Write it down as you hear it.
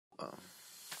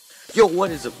Yo,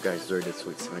 what is up guys,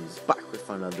 Switchman is back with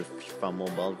another FIFA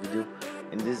mobile video.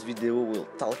 In this video we'll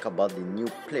talk about the new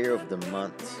player of the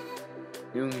month,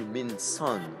 Heung-min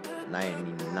Son,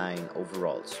 99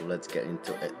 overall, so let's get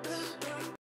into it.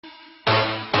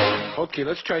 Okay,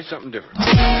 let's try something different.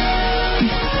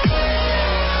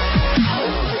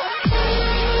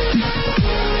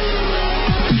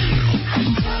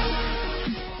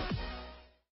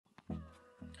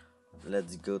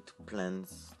 Let's go to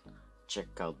plans.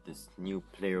 Check out this new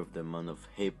player of the month of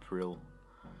April.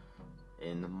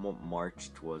 In March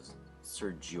it was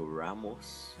Sergio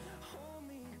Ramos,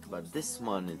 but this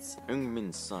month it's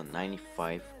Heung-min Son,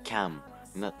 95 cam,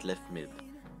 not left mid.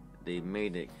 They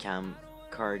made a cam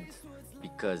card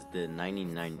because the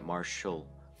 99 Marshall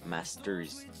Master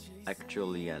is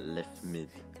actually a left mid,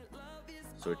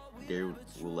 so there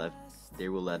will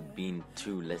have been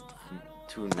two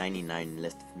 99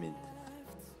 left mid.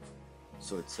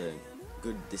 So it's a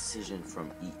good decision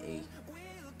from EA.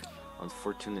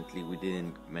 Unfortunately, we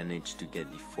didn't manage to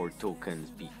get the 4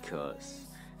 tokens because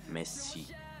Messi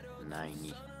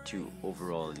 92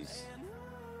 overall is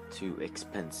too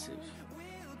expensive.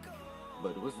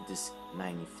 But with this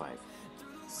 95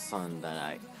 Son that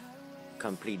I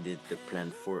completed the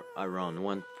plan for around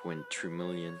 1.3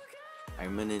 million, I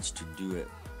managed to do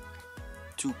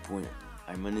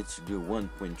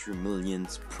 1.3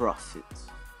 millions profit.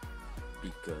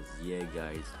 Because yeah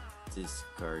guys, this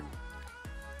card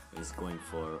is going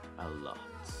for a lot,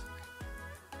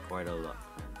 quite a lot.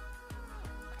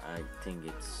 I think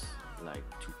it's like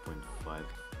 2.5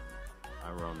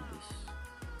 around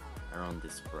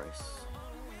this price,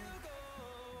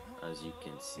 as you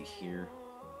can see here.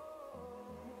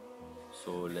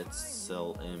 So let's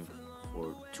sell him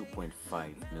for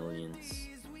 2.5 millions.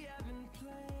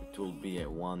 It will be a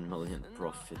 1 million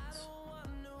profit.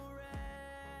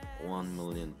 1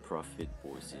 million profit,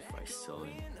 boys, if I sell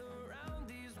him.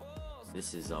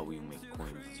 This is how we make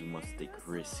coins. You must take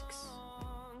risks.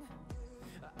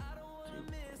 Okay.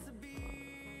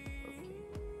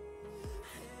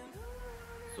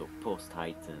 So post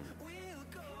item,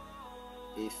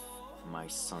 if my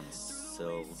son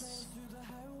sells,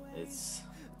 it's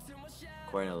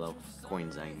quite a lot of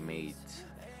coins I made.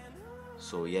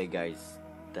 So yeah guys,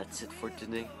 that's it for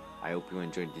today. I hope you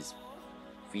enjoyed this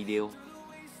video.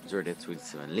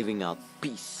 Switchman living out.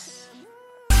 Peace.